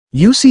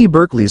UC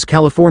Berkeley's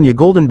California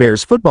Golden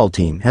Bears football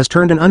team has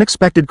turned an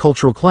unexpected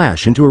cultural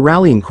clash into a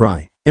rallying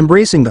cry,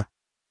 embracing the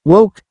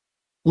woke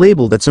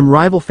label that some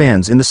rival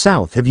fans in the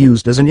South have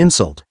used as an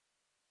insult.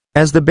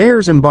 As the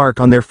Bears embark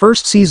on their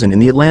first season in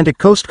the Atlantic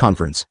Coast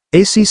Conference,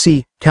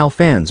 ACC, Cal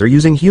fans are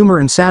using humor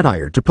and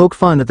satire to poke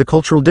fun at the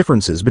cultural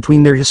differences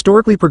between their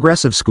historically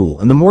progressive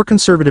school and the more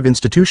conservative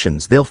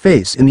institutions they'll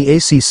face in the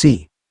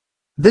ACC.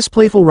 This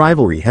playful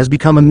rivalry has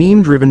become a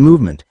meme-driven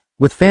movement,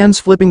 with fans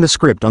flipping the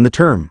script on the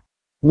term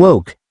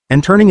woke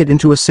and turning it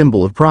into a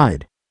symbol of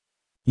pride.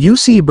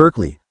 UC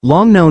Berkeley,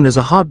 long known as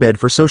a hotbed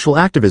for social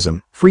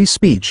activism, free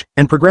speech,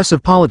 and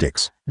progressive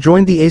politics,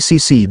 joined the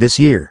ACC this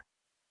year.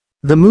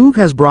 The move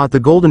has brought the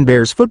Golden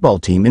Bears football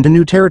team into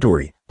new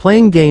territory,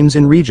 playing games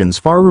in regions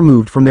far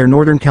removed from their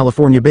Northern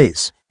California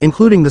base,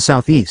 including the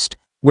Southeast,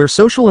 where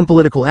social and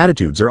political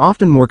attitudes are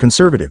often more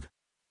conservative.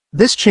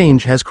 This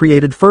change has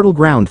created fertile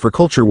ground for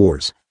culture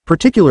wars,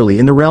 particularly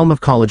in the realm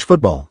of college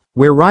football,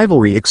 where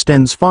rivalry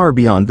extends far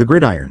beyond the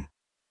gridiron.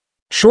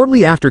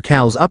 Shortly after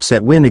Cal's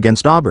upset win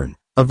against Auburn,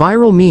 a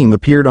viral meme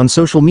appeared on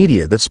social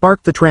media that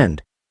sparked the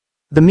trend.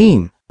 The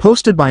meme,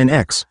 posted by an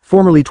ex,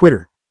 formerly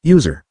Twitter,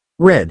 user,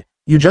 read,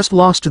 "You just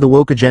lost to the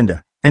woke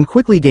agenda," and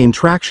quickly gained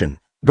traction,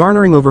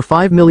 garnering over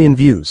 5 million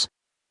views.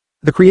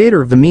 The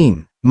creator of the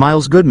meme,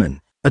 Miles Goodman,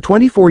 a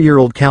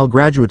 24-year-old Cal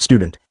graduate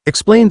student,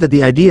 explained that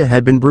the idea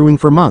had been brewing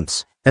for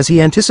months, as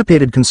he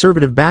anticipated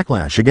conservative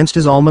backlash against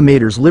his alma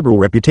mater's liberal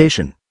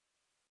reputation.